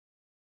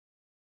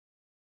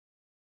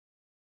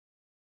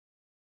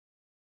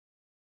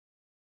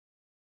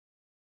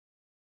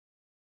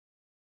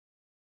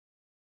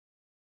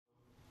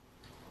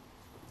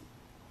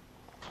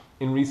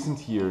in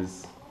recent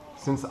years,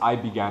 since I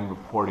began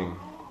reporting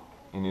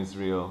in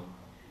Israel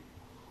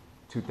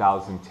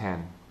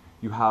 2010,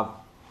 you have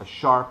a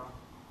sharp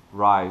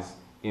rise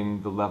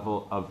in the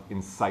level of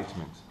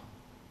incitement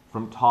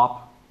from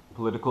top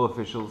political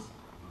officials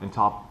and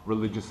top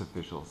religious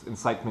officials,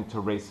 incitement to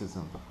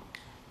racism.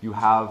 You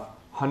have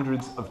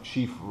hundreds of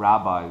chief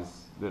rabbis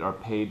that are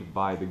paid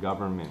by the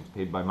government,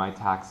 paid by my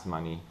tax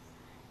money,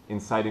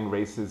 inciting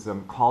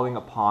racism, calling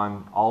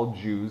upon all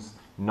Jews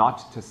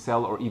not to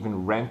sell or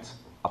even rent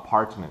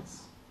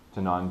apartments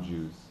to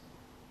non-Jews,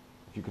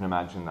 if you can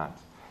imagine that.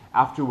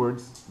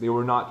 Afterwards, they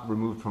were not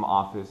removed from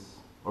office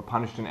or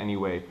punished in any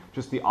way,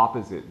 just the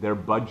opposite. Their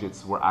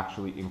budgets were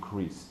actually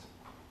increased.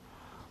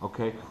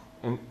 Okay?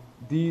 And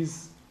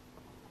these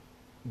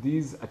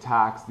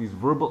attacks, these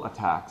verbal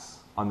attacks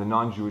on the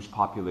non-Jewish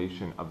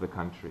population of the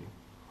country,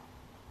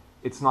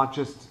 it's not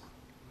just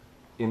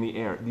in the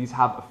air. These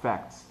have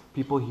effects.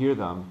 People hear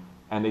them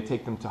and they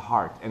take them to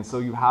heart. And so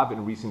you have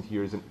in recent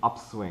years an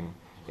upswing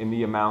in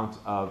the amount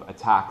of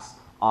attacks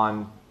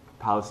on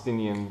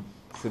Palestinian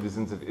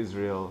citizens of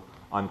Israel,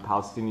 on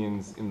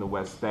Palestinians in the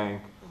West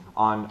Bank,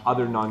 on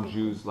other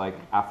non-Jews like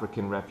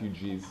African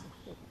refugees.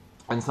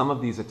 And some of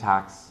these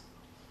attacks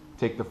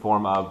take the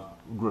form of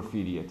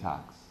graffiti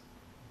attacks,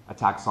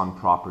 attacks on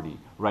property,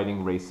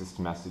 writing racist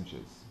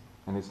messages.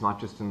 And it's not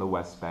just in the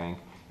West Bank,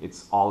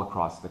 it's all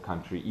across the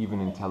country,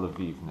 even in Tel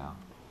Aviv now.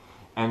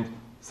 And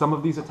some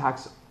of these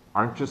attacks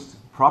aren't just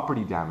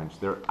property damage,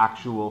 they're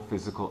actual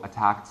physical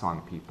attacks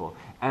on people.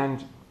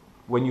 And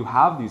when you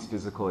have these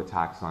physical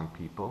attacks on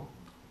people,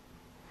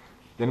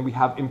 then we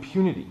have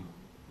impunity.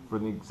 For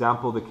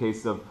example, the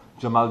case of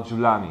Jamal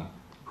Julani,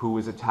 who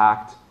was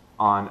attacked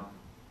on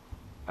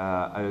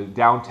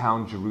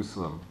downtown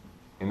Jerusalem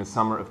in the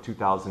summer of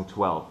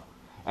 2012.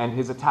 And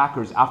his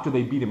attackers, after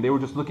they beat him, they were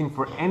just looking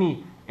for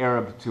any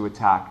Arab to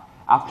attack.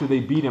 After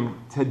they beat him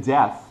to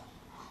death,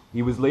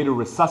 he was later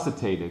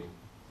resuscitated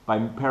by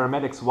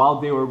paramedics.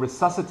 While they were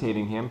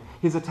resuscitating him,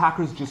 his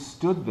attackers just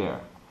stood there.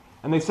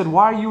 And they said,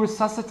 "Why are you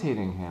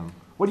resuscitating him?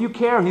 What do you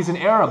care? He's an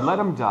Arab, let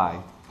him die."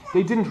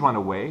 They didn't run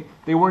away.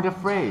 They weren't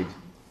afraid.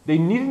 They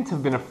needn't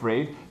have been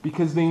afraid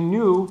because they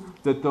knew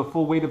that the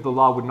full weight of the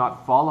law would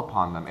not fall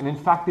upon them. And in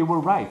fact, they were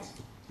right.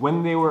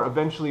 When they were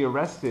eventually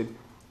arrested,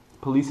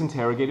 police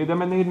interrogated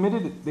them and they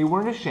admitted it. They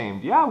weren't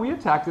ashamed. Yeah, we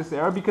attacked this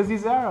Arab because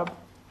he's Arab.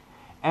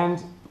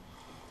 And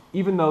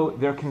even though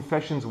their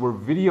confessions were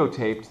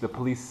videotaped, the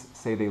police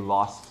say they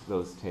lost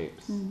those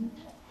tapes. Mm-hmm.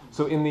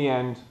 So in the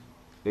end,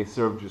 they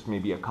served just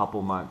maybe a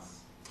couple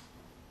months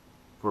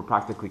for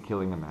practically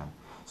killing a man.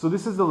 So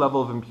this is the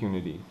level of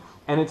impunity.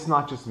 And it's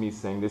not just me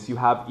saying this. You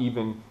have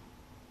even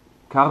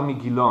Karmi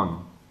Gilon,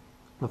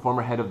 the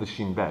former head of the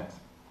Shin Bet.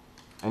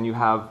 And you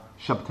have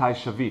Shabtai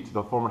Shavit,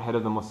 the former head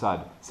of the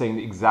Mossad, saying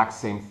the exact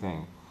same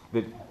thing.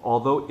 That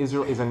although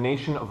Israel is a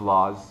nation of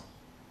laws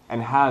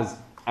and has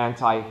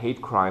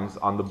anti-hate crimes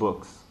on the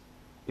books,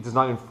 it does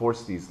not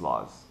enforce these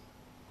laws.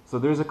 So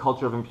there's a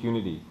culture of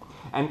impunity.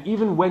 And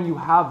even when you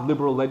have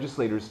liberal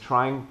legislators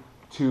trying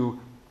to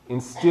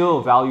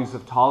instill values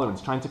of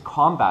tolerance, trying to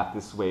combat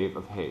this wave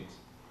of hate,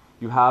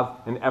 you have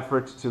an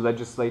effort to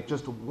legislate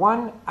just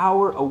 1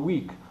 hour a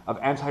week of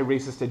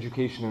anti-racist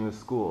education in the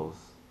schools.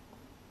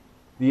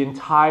 The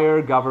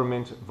entire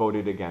government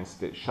voted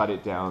against it, shut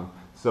it down.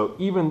 So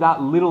even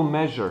that little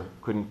measure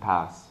couldn't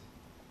pass.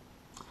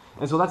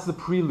 And so that's the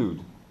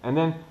prelude. And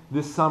then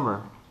this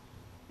summer,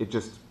 it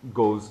just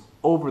goes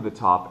over the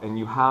top, and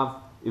you have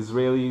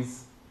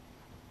Israelis,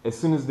 as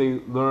soon as they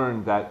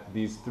learn that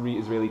these 3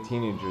 Israeli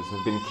teenagers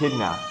have been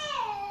kidnapped,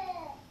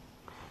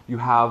 you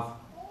have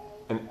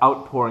an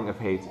outpouring of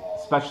hate,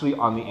 especially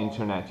on the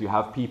internet. You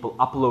have people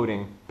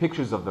uploading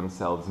pictures of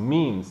themselves,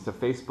 memes to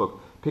Facebook,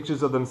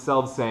 pictures of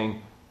themselves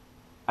saying,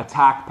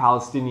 attack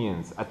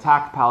Palestinians,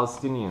 attack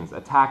Palestinians,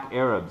 attack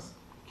Arabs,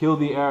 kill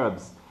the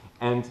Arabs.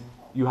 And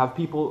you have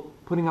people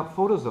putting up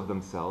photos of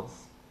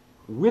themselves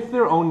with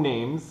their own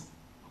names,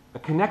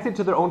 connected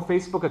to their own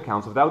Facebook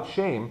accounts without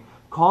shame,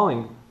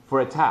 calling for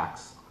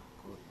attacks.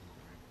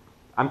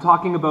 I'm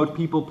talking about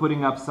people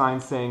putting up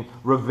signs saying,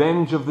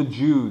 "Revenge of the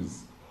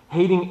Jews."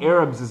 Hating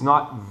Arabs is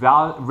not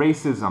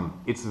racism,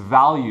 it's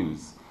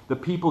values. The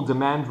people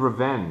demand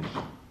revenge.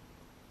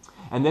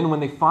 And then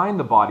when they find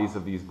the bodies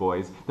of these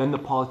boys, then the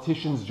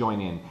politicians join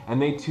in, and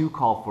they too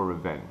call for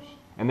revenge.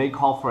 And they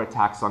call for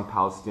attacks on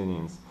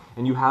Palestinians.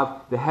 And you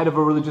have the head of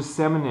a religious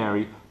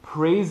seminary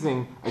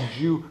praising a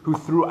Jew who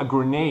threw a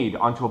grenade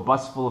onto a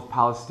bus full of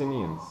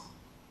Palestinians,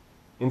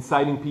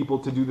 inciting people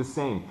to do the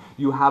same.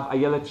 You have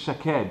Ayelet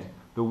Shaked,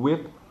 the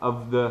whip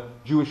of the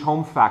Jewish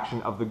home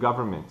faction of the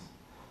government,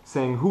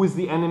 saying, who is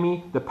the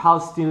enemy? The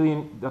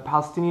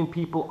Palestinian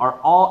people are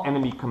all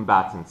enemy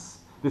combatants.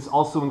 This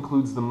also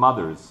includes the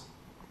mothers.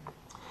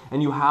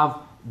 And you have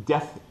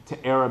death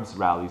to Arabs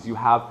rallies. You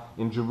have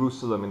in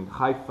Jerusalem, in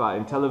Haifa,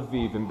 in Tel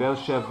Aviv, in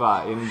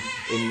Beersheba, in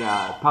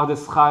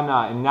Pardes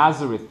Chana, in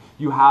Nazareth.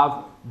 You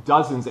have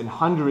dozens and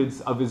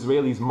hundreds of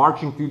Israelis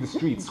marching through the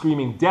streets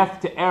screaming, death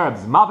to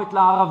Arabs, Mavet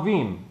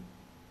la'Aravim.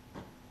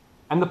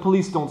 And the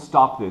police don't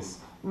stop this.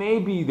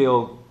 Maybe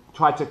they'll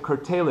try to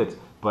curtail it,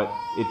 but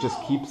it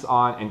just keeps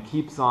on and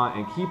keeps on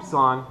and keeps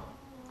on.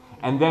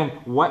 And then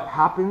what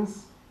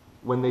happens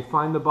when they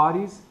find the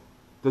bodies?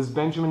 Does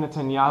Benjamin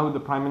Netanyahu, the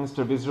Prime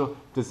Minister of Israel,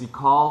 does he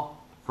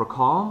call for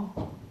calm?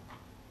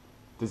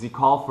 Does he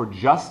call for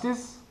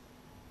justice,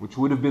 which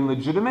would have been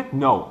legitimate?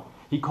 No.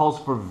 He calls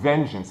for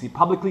vengeance. He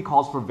publicly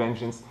calls for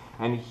vengeance,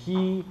 and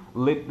he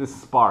lit the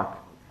spark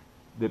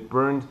that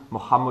burned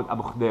Mohammed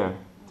Abu Khder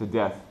to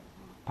death.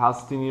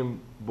 Palestinian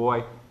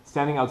boy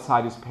standing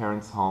outside his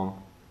parents' home.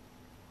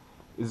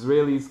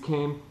 Israelis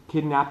came,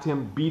 kidnapped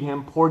him, beat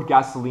him, poured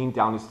gasoline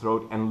down his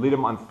throat, and lit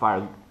him on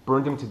fire,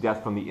 burned him to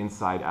death from the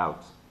inside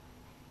out.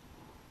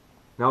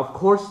 Now, of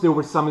course, there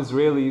were some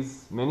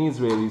Israelis, many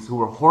Israelis, who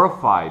were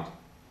horrified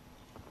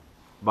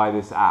by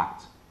this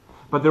act.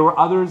 But there were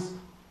others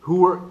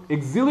who were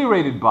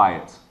exhilarated by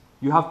it.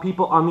 You have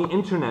people on the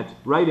internet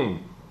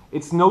writing,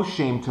 "It's no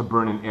shame to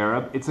burn an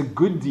Arab. It's a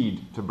good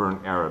deed to burn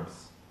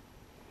Arabs."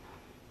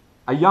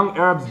 A young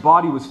Arab's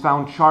body was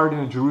found charred in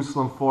a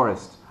Jerusalem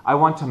forest. I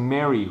want to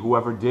marry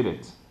whoever did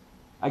it.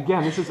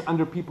 Again, this is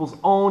under people's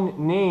own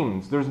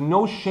names. There's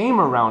no shame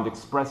around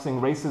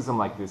expressing racism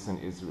like this in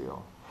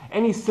Israel.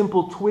 Any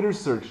simple Twitter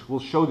search will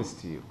show this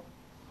to you.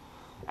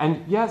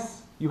 And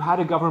yes, you had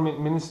a government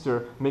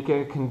minister make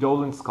a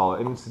condolence call,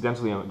 and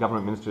incidentally a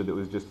government minister that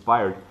was just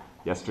fired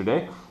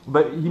yesterday,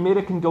 but he made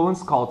a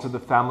condolence call to the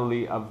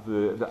family of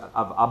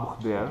Abu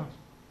Khder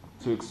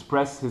to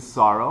express his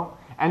sorrow.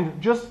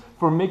 And just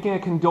for making a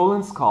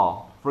condolence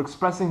call, for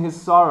expressing his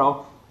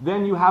sorrow,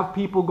 then you have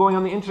people going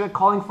on the internet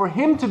calling for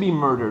him to be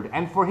murdered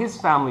and for his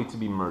family to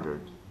be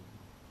murdered.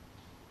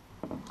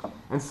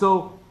 And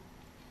so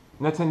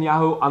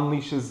Netanyahu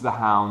unleashes the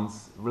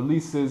hounds,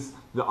 releases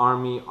the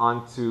army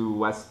onto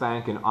West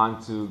Bank and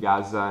onto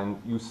Gaza,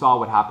 and you saw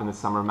what happened this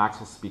summer. Max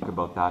will speak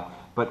about that.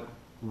 But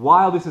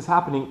while this is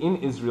happening in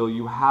Israel,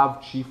 you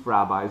have chief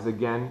rabbis,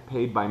 again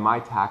paid by my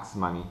tax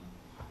money,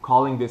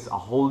 calling this a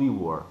holy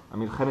war, a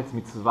milchemet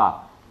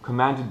mitzvah,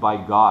 commanded by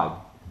God.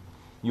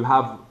 You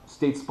have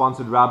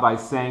state-sponsored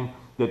rabbis saying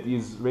that the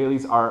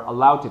Israelis are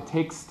allowed to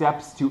take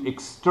steps to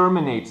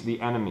exterminate the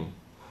enemy.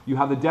 You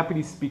have the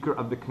deputy speaker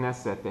of the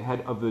Knesset, the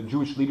head of the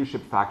Jewish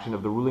leadership faction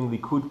of the ruling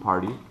Likud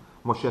party,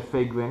 Moshe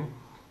Feiglin,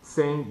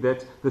 saying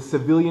that the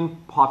civilian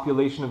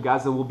population of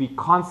Gaza will be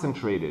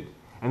concentrated,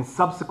 and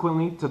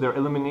subsequently to their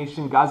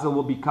elimination, Gaza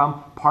will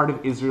become part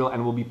of Israel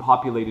and will be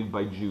populated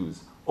by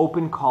Jews.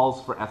 Open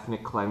calls for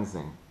ethnic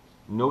cleansing.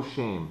 No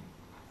shame.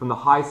 From the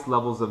highest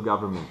levels of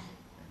government.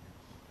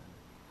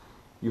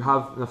 You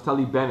have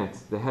Naftali Bennett,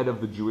 the head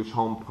of the Jewish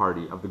Home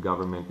Party of the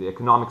government, the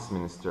economics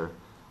minister.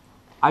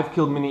 I've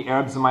killed many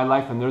Arabs in my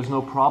life and there's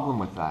no problem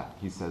with that,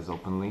 he says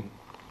openly.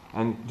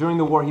 And during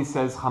the war, he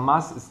says,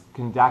 Hamas is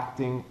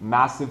conducting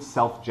massive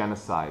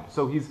self-genocide.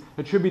 So he's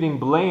attributing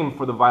blame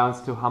for the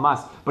violence to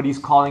Hamas, but he's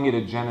calling it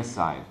a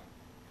genocide.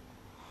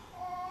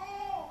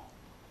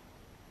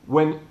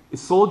 When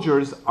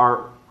soldiers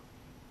are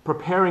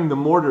preparing the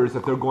mortars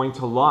that they're going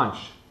to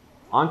launch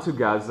onto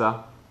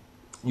Gaza,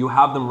 you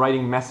have them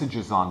writing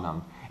messages on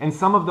them. And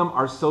some of them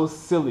are so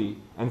silly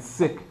and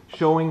sick,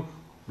 showing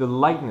the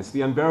lightness,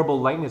 the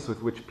unbearable lightness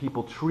with which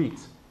people treat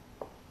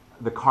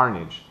the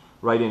carnage,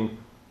 writing,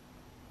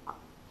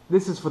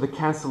 "This is for the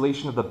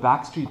cancellation of the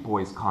Backstreet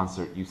Boys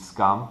concert, you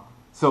scum."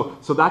 So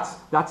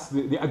that's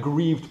the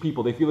aggrieved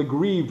people. They feel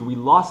aggrieved. We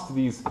lost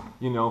these,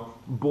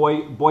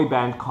 boy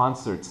band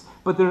concerts.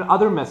 But there are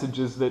other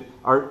messages that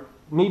are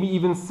maybe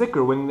even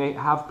sicker when they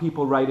have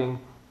people writing,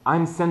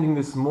 "I'm sending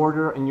this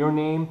mortar in your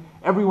name.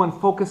 Everyone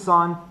focus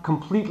on,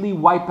 completely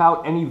wipe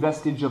out any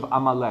vestige of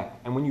Amalek."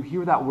 And when you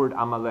hear that word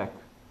Amalek,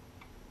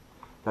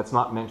 that's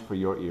not meant for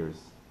your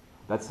ears.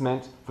 That's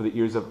meant for the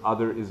ears of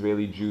other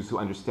Israeli Jews who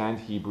understand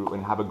Hebrew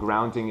and have a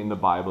grounding in the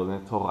Bible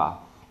and the Torah.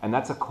 And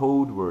that's a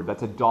code word,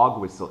 that's a dog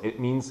whistle. It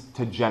means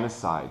to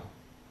genocide.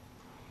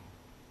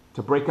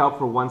 To break out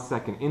for 1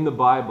 second, in the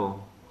Bible,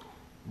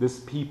 this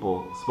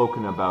people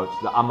spoken about,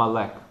 the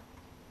Amalek,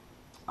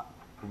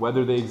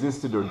 whether they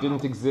existed or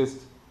didn't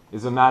exist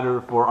is a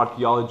matter for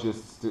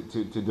archaeologists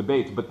to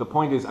debate. But the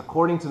point is,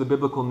 according to the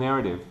biblical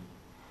narrative,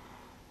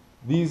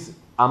 these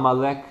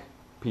Amalek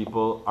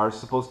people are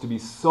supposed to be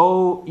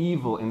so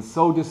evil and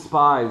so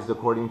despised,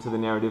 according to the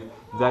narrative,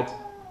 that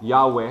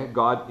Yahweh,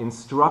 God,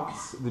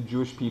 instructs the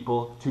Jewish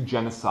people to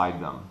genocide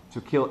them, to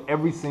kill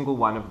every single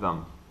one of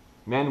them,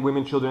 men,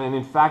 women, children. And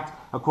in fact,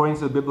 according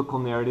to the biblical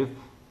narrative,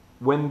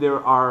 when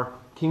there are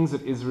kings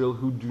of Israel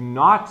who do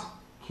not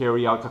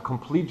carry out a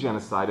complete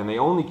genocide, and they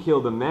only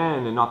kill the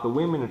men and not the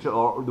women,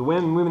 or the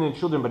women and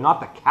children, but not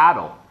the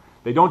cattle.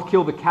 They don't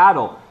kill the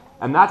cattle.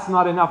 And that's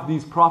not enough.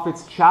 These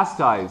prophets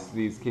chastise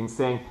these kings,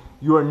 saying,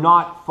 "You are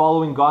not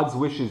following God's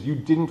wishes. You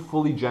didn't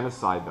fully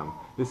genocide them."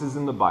 This is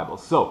in the Bible.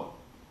 So,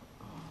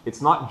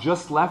 it's not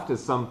just left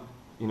as some,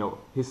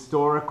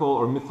 historical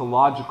or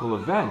mythological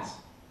event.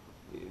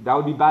 That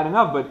would be bad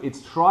enough, but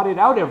it's trotted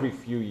out every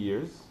few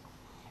years,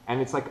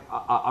 and it's like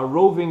a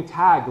roving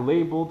tag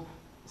labeled,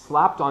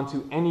 slapped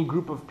onto any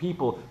group of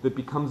people that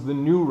becomes the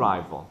new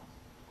rival,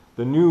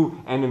 the new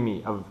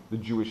enemy of the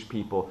Jewish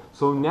people.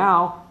 So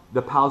now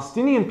the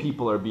Palestinian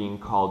people are being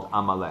called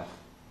Amalek.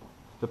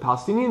 The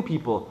Palestinian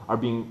people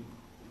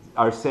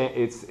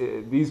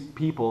these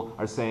people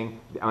are saying,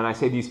 when I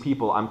say these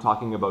people, I'm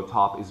talking about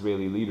top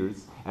Israeli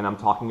leaders, and I'm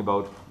talking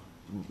about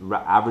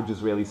average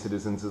Israeli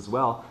citizens as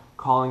well,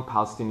 calling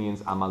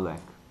Palestinians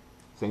Amalek,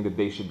 saying that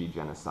they should be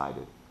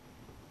genocided.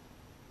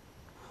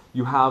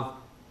 You have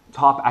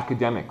top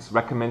academics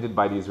recommended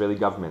by the Israeli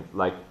government,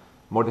 like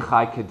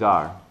Mordechai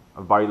Kedar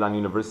of Bar Ilan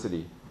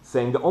University,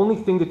 saying the only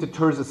thing that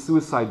deters a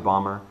suicide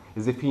bomber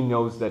is if he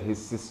knows that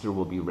his sister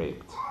will be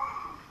raped.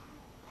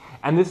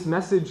 And this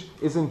message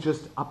isn't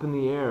just up in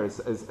the air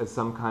as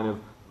some kind of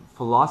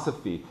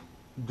philosophy.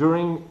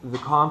 During the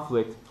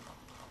conflict,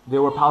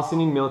 there were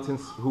Palestinian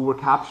militants who were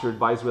captured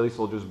by Israeli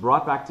soldiers,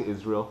 brought back to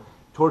Israel,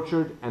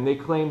 tortured, and they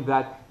claimed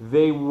that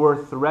they were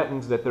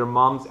threatened that their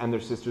moms and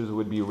their sisters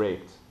would be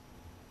raped.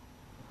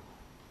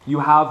 You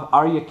have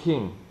Aryeh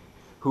King,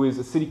 who is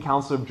a city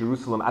councilor of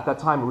Jerusalem, at that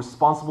time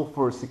responsible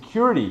for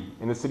security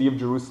in the city of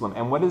Jerusalem.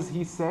 And what does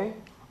he say?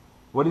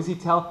 What does he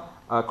tell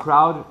a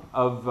crowd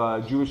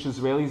of Jewish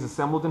Israelis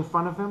assembled in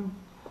front of him?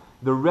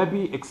 The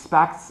Rebbe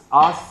expects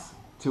us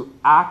to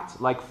act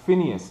like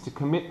Phineas, to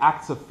commit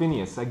acts of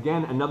Phineas.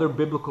 Again, another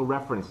biblical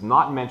reference,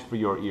 not meant for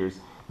your ears,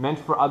 meant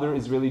for other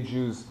Israeli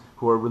Jews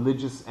who are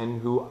religious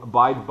and who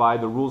abide by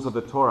the rules of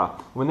the Torah.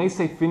 When they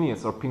say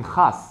Phineas or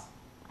Pinchas,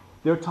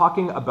 they're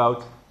talking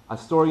about a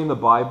story in the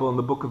Bible, in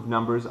the book of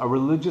Numbers, a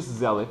religious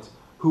zealot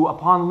who,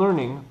 upon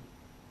learning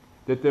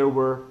that there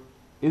were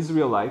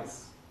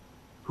Israelites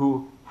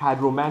who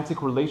had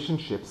romantic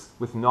relationships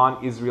with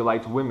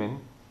non-Israelite women,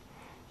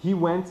 he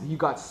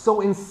got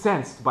so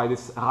incensed by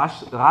this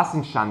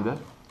Rassistische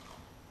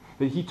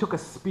that he took a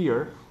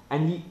spear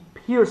and he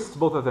pierced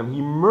both of them. He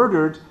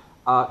murdered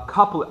a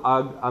couple,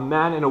 a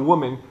man and a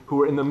woman who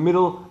were in the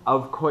middle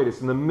of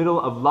coitus, in the middle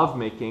of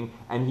lovemaking,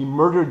 and he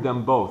murdered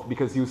them both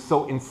because he was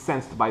so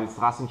incensed by this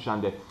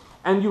Rassistische.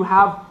 And you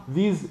have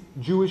these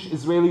Jewish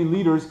Israeli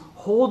leaders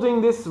holding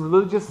this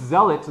religious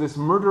zealot, this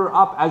murderer,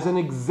 up as an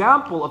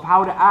example of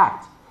how to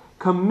act.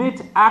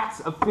 Commit acts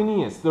of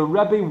Phineas. The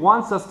Rebbe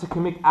wants us to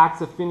commit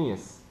acts of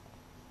Phineas.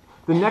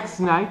 The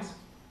next night,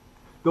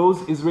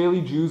 those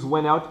Israeli Jews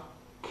went out,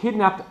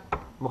 kidnapped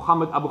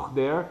Muhammad Abu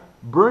Khdeir,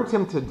 burnt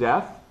him to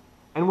death,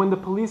 and when the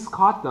police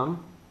caught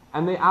them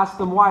and they asked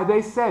them why,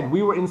 they said,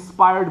 "We were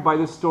inspired by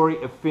the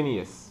story of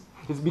Phineas.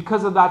 It's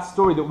because of that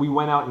story that we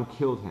went out and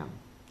killed him."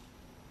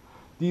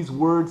 These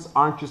words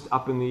aren't just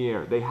up in the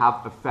air. They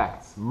have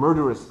effects,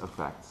 murderous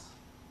effects.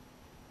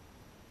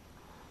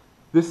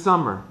 This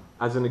summer,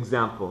 as an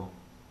example,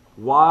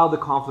 while the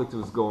conflict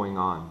was going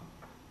on,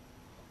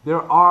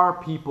 there are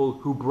people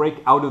who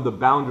break out of the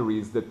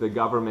boundaries that the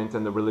government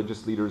and the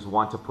religious leaders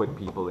want to put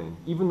people in.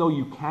 Even though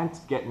you can't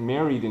get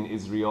married in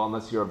Israel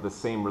unless you're of the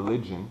same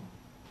religion,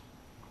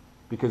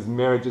 because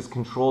marriage is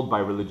controlled by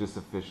religious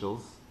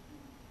officials.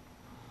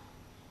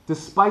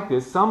 Despite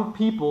this, some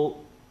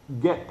people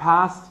get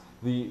past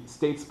the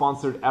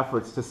state-sponsored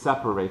efforts to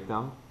separate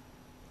them.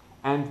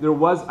 And there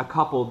was a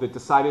couple that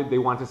decided they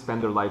want to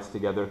spend their lives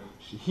together.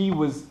 He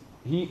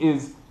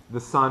is the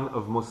son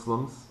of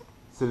Muslims,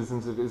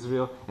 citizens of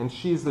Israel, and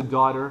she is the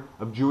daughter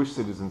of Jewish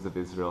citizens of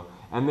Israel.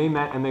 And they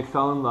met and they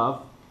fell in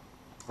love,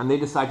 and they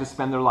decided to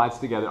spend their lives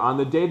together. On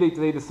the day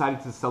they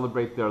decided to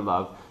celebrate their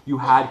love, you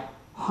had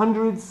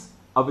hundreds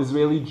of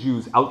Israeli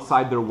Jews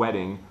outside their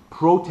wedding,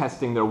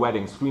 protesting their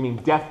wedding, screaming,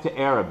 "Death to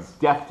Arabs,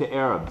 death to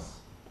Arabs."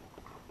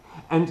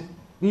 And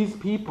these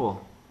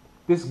people,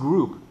 this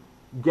group,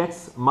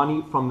 gets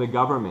money from the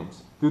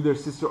government through their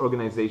sister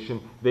organization.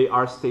 They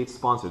are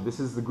state-sponsored. This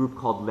is the group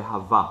called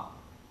Lehava.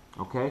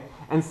 Okay?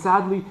 And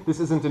sadly, this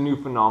isn't a new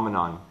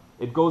phenomenon.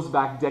 It goes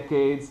back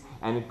decades,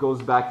 and it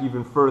goes back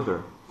even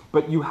further.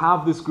 But you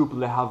have this group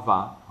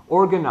Lehava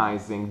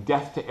organizing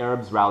Death to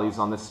Arabs rallies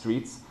on the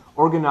streets,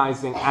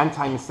 organizing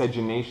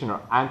anti-miscegenation or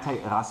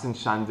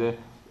anti-Rassistische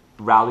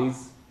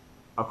rallies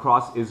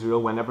across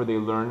Israel whenever they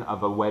learn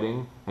of a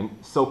wedding and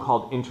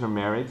so-called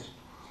intermarriage.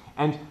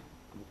 And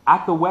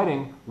at the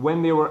wedding,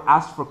 when they were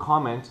asked for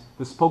comment,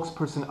 the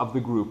spokesperson of the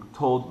group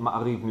told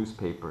Ma'ariv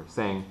newspaper,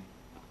 saying,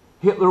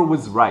 "Hitler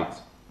was right,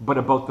 but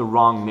about the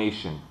wrong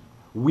nation.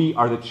 We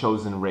are the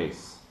chosen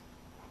race."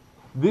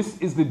 This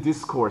is the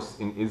discourse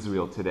in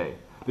Israel today,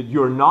 that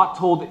you're not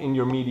told in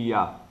your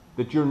media,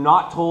 that you're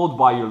not told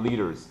by your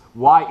leaders.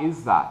 Why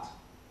is that?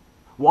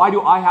 Why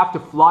do I have to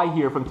fly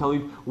here from Tel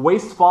Aviv,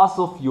 waste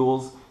fossil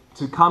fuels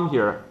to come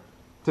here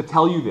to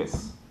tell you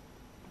this?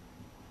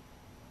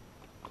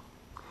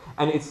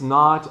 And it's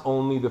not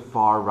only the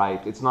far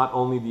right, it's not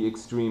only the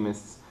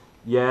extremists.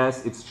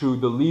 Yes, it's true,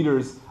 the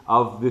leaders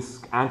of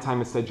this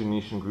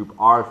anti-miscegenation group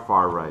are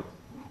far right.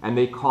 And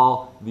they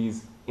call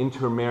these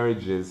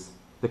intermarriages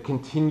the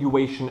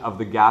continuation of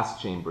the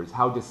gas chambers.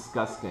 How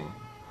disgusting.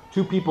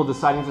 Two people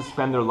deciding to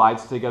spend their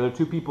lives together,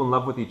 two people in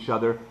love with each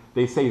other,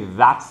 they say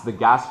that's the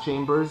gas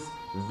chambers,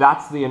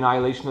 that's the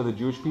annihilation of the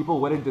Jewish people.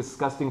 What a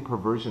disgusting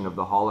perversion of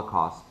the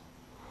Holocaust.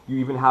 You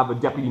even have a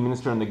deputy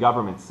minister in the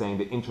government saying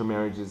that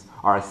intermarriages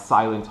are a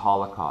silent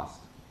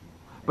Holocaust.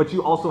 But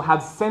you also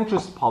have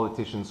centrist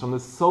politicians from the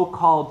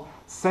so-called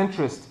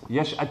centrist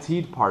Yesh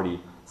Atid party,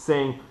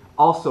 saying,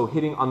 also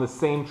hitting on the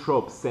same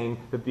trope, saying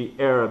that the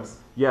Arabs,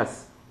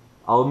 yes,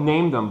 I'll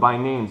name them by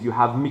names. You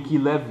have Miki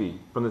Levy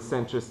from the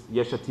centrist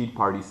Yesh Atid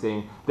party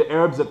saying, the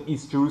Arabs of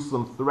East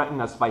Jerusalem threaten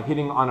us by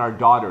hitting on our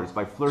daughters,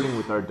 by flirting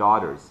with our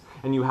daughters.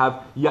 And you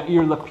have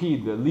Yair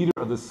Lapid, the leader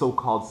of the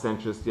so-called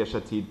centrist Yesh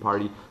Atid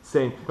party,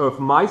 saying, oh, if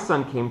my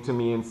son came to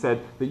me and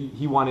said that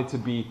he wanted to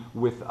be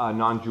with a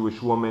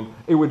non-Jewish woman,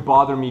 it would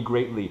bother me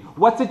greatly.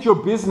 What's it your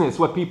business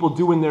what people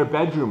do in their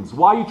bedrooms?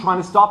 Why are you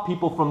trying to stop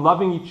people from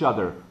loving each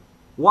other?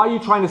 Why are you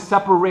trying to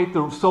separate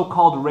the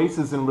so-called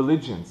races and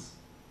religions?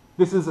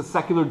 This is a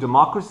secular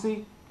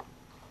democracy?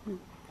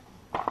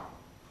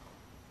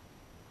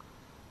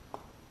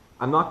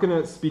 I'm not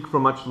going to speak for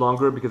much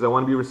longer because I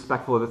want to be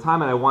respectful of the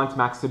time, and I want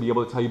Max to be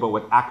able to tell you about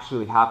what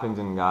actually happened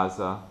in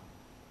Gaza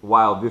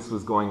while this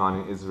was going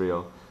on in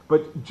Israel.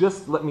 But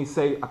just let me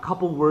say a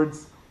couple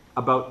words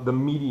about the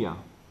media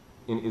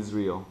in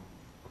Israel.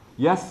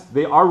 Yes,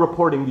 they are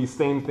reporting these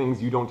same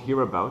things you don't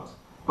hear about,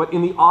 but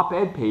in the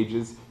op-ed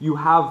pages, you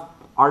have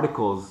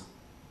articles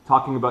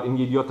talking about in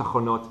Yediot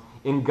Achronot,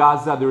 in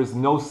Gaza there is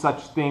no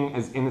such thing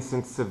as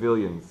innocent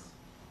civilians.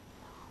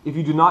 If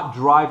you do not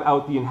drive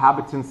out the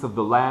inhabitants of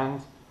the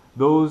land,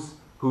 those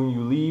whom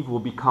you leave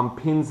will become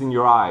pins in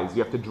your eyes.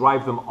 You have to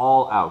drive them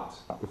all out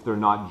if they're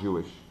not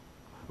Jewish.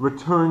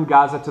 Return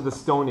Gaza to the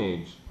Stone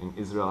Age in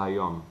Israel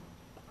Hayom.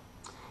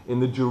 In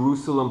the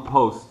Jerusalem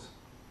Post,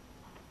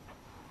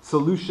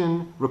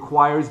 solution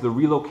requires the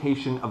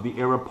relocation of the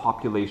Arab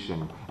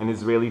population and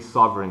Israeli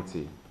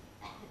sovereignty.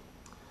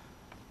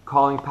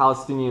 Calling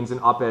Palestinians in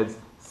op-eds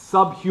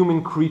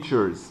subhuman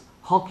creatures,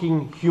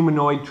 hulking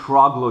humanoid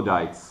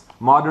troglodytes,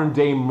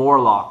 modern-day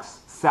Morlocks,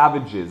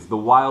 savages, the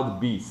wild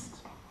beast.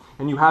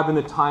 And you have in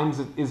the Times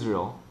of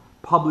Israel,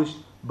 published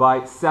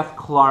by Seth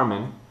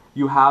Klarman,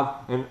 you have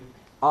an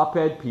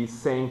op-ed piece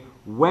saying,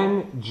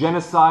 when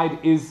genocide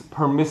is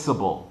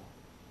permissible.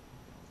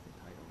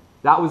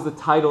 That was the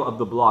title of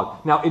the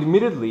blog. Now,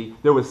 admittedly,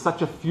 there was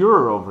such a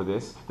furor over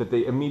this that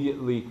they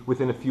immediately,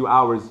 within a few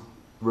hours,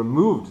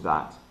 removed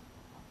that,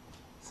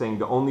 saying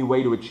the only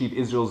way to achieve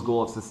Israel's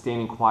goal of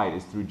sustaining quiet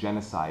is through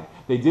genocide.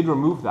 They did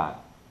remove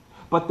that.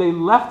 But they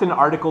left an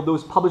article that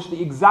was published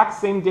the exact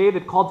same day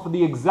that called for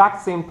the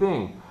exact same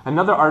thing.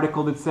 Another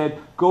article that said,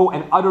 go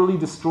and utterly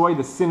destroy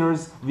the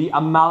sinners, the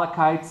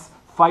Amalekites,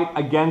 fight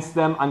against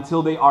them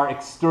until they are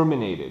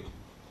exterminated.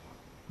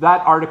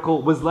 That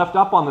article was left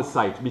up on the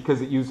site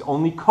because it used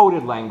only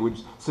coded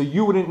language, so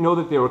you wouldn't know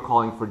that they were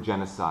calling for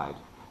genocide.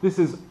 This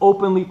is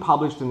openly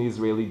published in the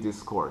Israeli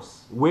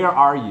discourse. Where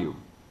are you?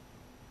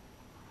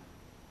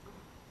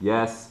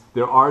 Yes,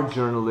 there are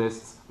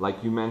journalists,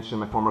 like you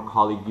mentioned, my former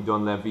colleague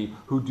Gidon Levy,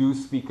 who do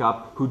speak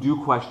up, who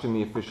do question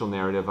the official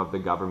narrative of the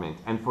government.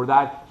 And for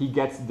that, he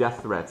gets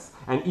death threats.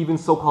 And even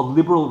so-called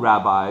liberal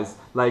rabbis,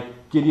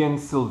 like Gideon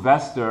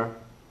Sylvester,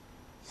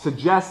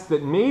 suggest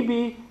that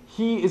maybe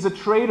he is a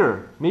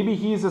traitor. Maybe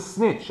he is a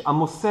snitch, a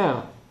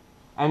moser.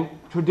 And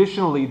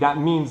traditionally, that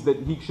means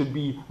that he should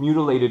be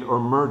mutilated or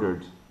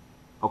murdered.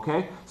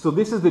 Okay? So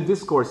this is the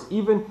discourse.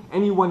 Even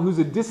anyone who's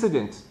a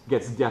dissident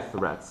gets death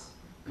threats.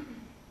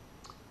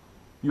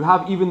 You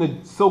have even the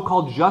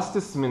so-called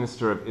justice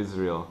minister of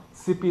Israel,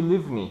 Tzipi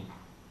Livni,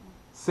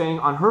 saying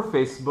on her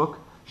Facebook,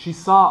 she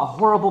saw a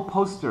horrible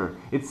poster.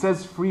 It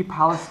says Free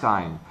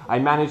Palestine. I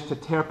managed to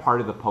tear part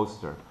of the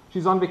poster.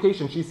 She's on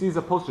vacation. She sees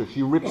a poster.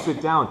 She rips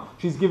it down.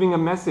 She's giving a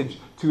message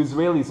to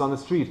Israelis on the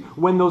street.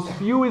 When those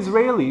few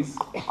Israelis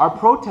are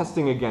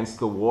protesting against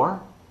the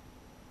war,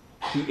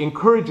 she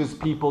encourages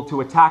people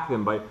to attack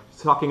them by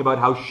talking about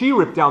how she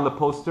ripped down the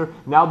poster.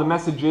 Now the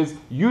message is,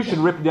 you should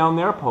rip down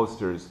their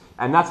posters.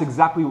 And that's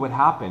exactly what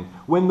happened.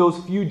 When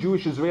those few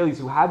Jewish Israelis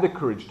who had the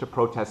courage to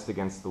protest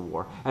against the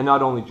war, and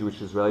not only Jewish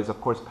Israelis,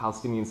 of course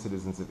Palestinian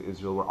citizens of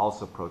Israel were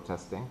also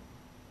protesting.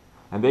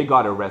 And they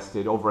got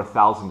arrested, over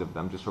 1,000 of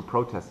them, just for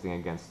protesting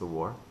against the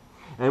war.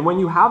 And when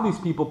you have these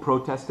people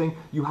protesting,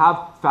 you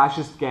have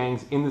fascist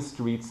gangs in the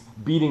streets,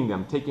 beating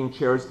them, taking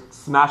chairs,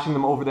 smashing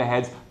them over the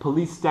heads,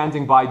 police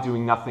standing by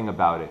doing nothing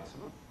about it.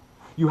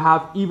 You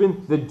have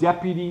even the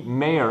deputy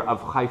mayor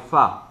of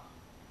Haifa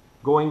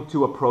going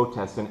to a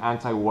protest, an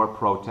anti-war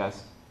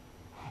protest.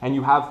 And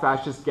you have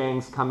fascist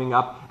gangs coming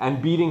up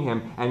and beating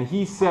him. And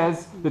he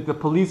says that the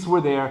police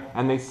were there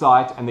and they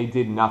saw it and they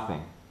did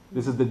nothing.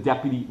 This is the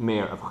deputy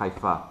mayor of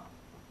Haifa.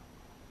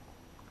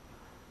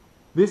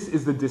 This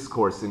is the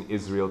discourse in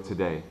Israel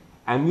today.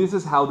 And this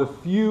is how the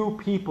few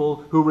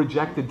people who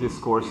reject the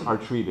discourse are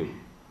treated.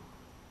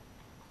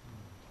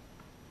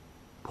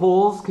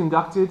 Polls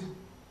conducted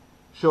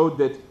showed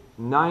that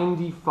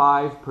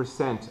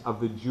 95% of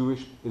the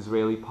Jewish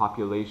Israeli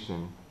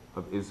population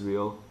of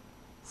Israel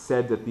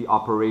said that the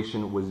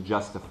operation was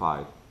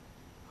justified.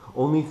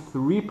 Only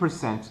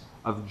 3%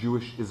 of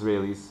Jewish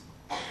Israelis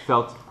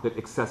felt that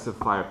excessive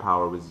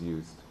firepower was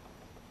used.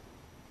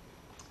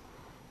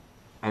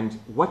 And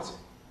what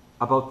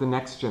about the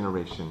next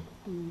generation?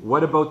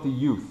 What about the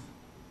youth?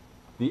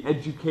 The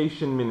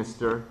education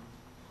minister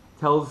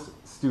tells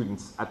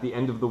students at the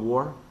end of the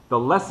war, the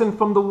lesson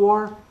from the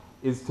war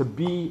is to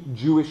be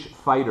Jewish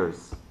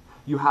fighters.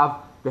 You have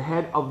the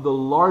head of the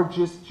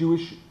largest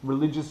Jewish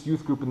religious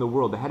youth group in the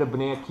world, the head of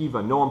Bnei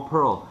Akiva, Noam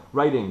Pearl,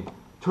 writing,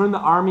 "Turn the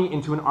army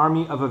into an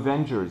army of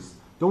avengers.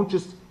 Don't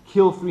just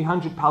kill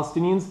 300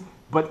 Palestinians,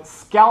 but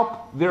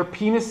scalp their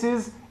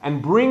penises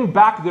and bring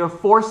back their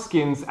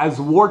foreskins as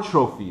war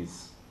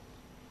trophies."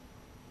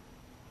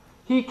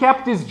 He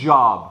kept his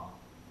job.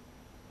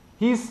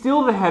 He's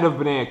still the head of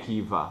Bnei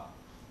Akiva.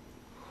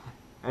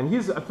 And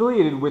he's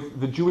affiliated with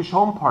the Jewish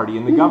Home Party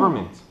in the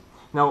government.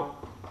 Now,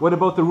 what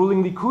about the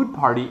ruling Likud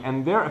party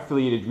and their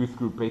affiliated youth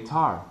group,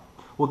 Beitar?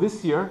 Well,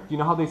 this year, do you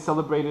know how they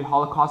celebrated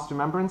Holocaust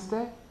Remembrance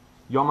Day?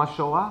 Yom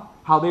HaShoah?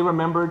 How they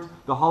remembered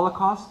the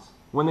Holocaust?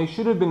 When they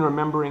should have been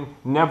remembering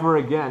never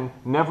again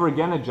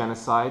a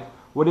genocide,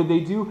 what did they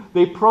do?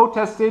 They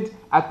protested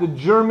at the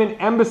German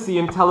embassy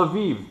in Tel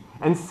Aviv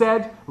and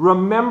said,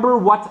 "Remember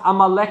what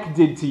Amalek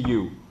did to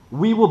you.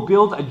 We will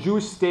build a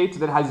Jewish state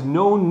that has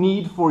no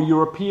need for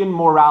European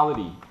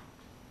morality."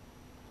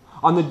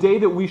 On the day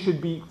that we should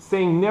be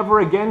saying never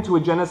again to a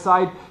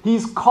genocide,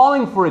 he's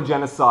calling for a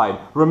genocide.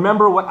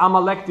 Remember what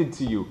Amalek did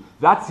to you.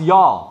 That's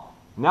y'all.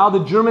 Now the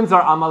Germans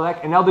are Amalek,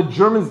 and now the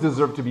Germans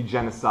deserve to be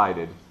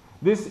genocided.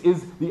 This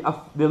is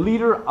the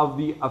leader of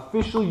the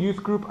official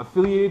youth group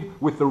affiliated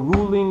with the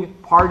ruling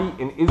party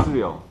in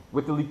Israel,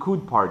 with the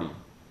Likud party.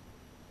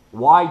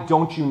 Why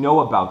don't you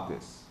know about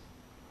this?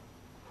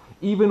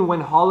 Even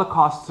when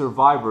Holocaust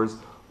survivors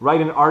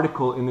write an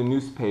article in the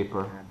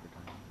newspaper,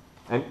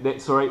 and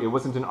it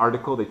wasn't an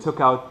article, they took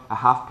out a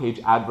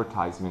half-page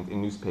advertisement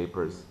in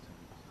newspapers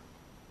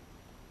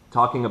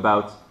talking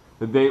about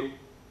that they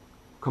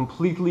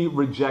completely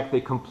reject, they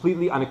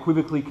completely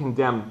unequivocally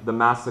condemn the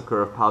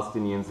massacre of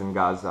Palestinians in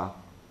Gaza.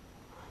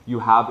 You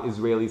have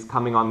Israelis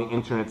coming on the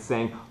internet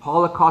saying,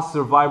 Holocaust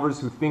survivors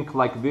who think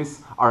like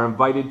this are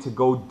invited to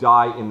go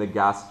die in the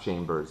gas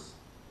chambers.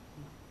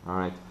 All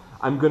right.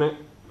 I'm going to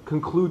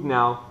conclude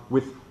now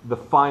with the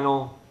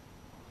final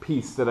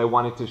piece that I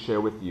wanted to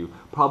share with you.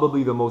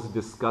 Probably the most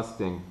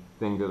disgusting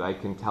thing that I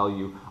can tell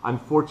you.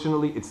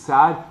 Unfortunately, it's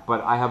sad,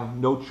 but I have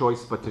no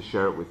choice but to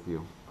share it with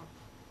you.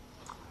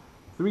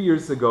 3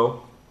 years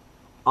ago,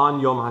 on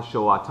Yom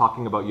HaShoah,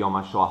 talking about Yom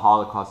HaShoah,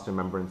 Holocaust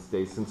Remembrance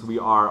Day, since we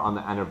are on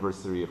the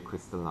anniversary of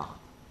Kristallnacht,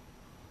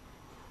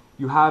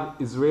 you have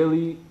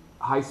Israeli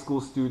high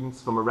school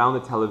students from around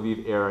the Tel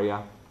Aviv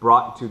area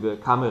brought to the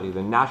Kameri,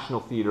 the National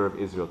Theater of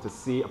Israel, to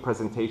see a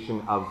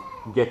presentation of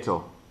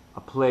Ghetto,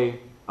 a play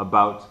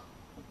about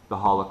the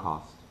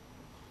Holocaust.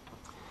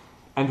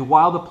 And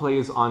while the play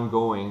is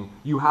ongoing,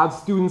 you have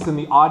students in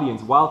the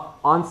audience. While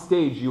on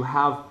stage, you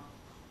have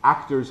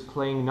actors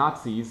playing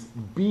Nazis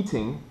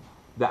beating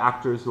the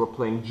actors who are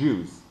playing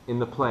Jews in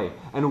the play.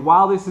 And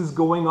while this is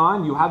going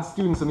on, you have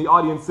students in the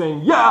audience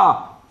saying,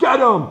 "Yeah, get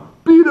him,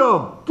 beat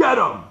him, get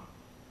him,"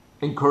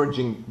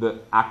 encouraging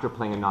the actor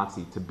playing a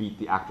Nazi to beat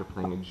the actor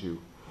playing a Jew.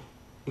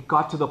 It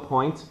got to the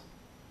point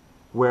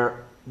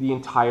where the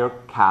entire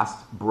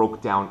cast broke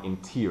down in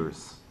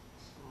tears.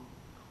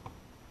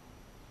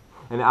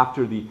 And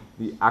after the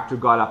actor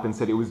got up and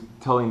said, it was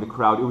telling the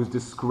crowd, "It was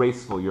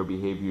disgraceful, your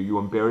behavior. You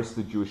embarrassed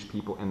the Jewish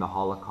people in the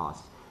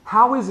Holocaust."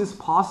 How is this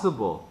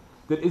possible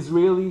that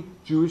Israeli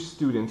Jewish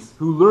students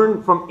who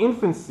learn from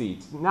infancy,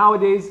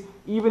 nowadays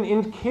even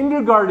in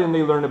kindergarten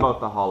they learn about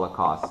the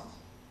Holocaust,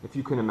 if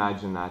you can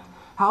imagine that.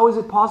 How is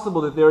it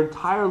possible that their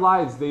entire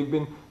lives they've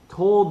been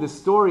told this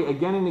story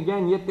again and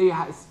again, yet they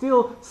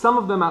still, some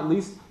of them at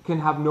least, can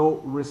have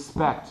no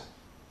respect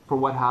for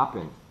what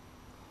happened?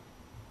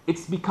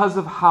 It's because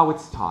of how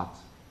it's taught.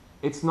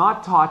 It's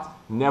not taught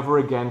never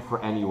again for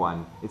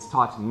anyone. It's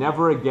taught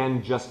never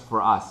again just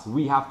for us.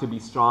 We have to be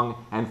strong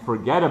and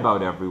forget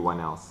about everyone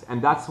else.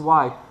 And that's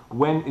why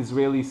when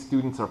Israeli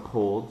students are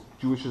polled,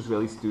 Jewish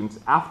Israeli students,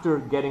 after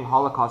getting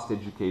Holocaust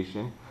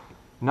education,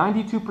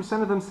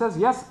 92% of them says,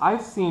 yes,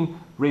 I've seen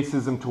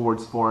racism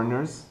towards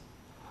foreigners,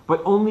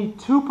 but only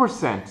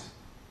 2%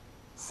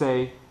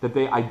 say that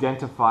they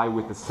identify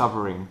with the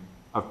suffering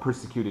of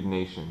persecuted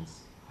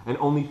nations. And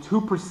only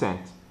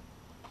 2%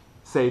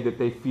 say that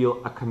they feel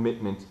a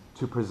commitment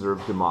to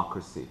preserve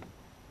democracy.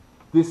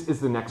 This is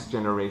the next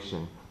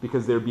generation,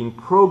 because they're being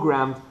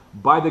programmed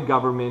by the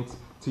government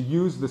to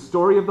use the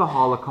story of the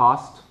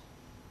Holocaust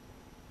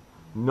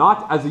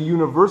not as a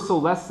universal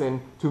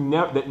lesson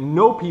that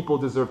no people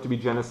deserve to be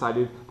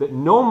genocided, that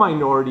no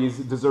minorities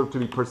deserve to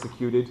be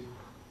persecuted.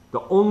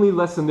 The only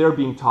lesson they're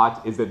being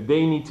taught is that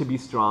they need to be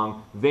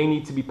strong, they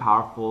need to be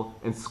powerful,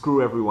 and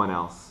screw everyone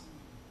else.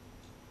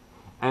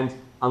 And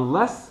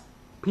unless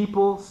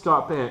people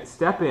step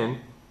in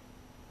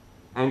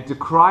and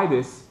decry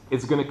this,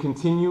 it's going to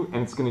continue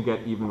and it's going to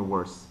get even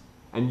worse.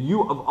 And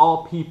you, of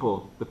all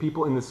people, the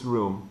people in this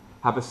room,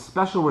 have a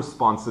special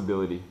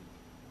responsibility,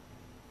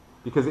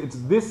 because it's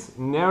this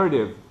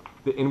narrative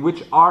in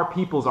which our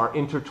peoples are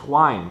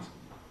intertwined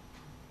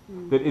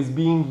that is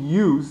being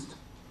used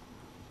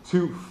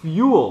to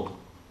fuel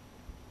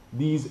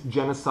these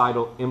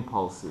genocidal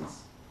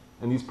impulses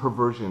and these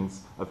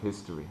perversions of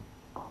history.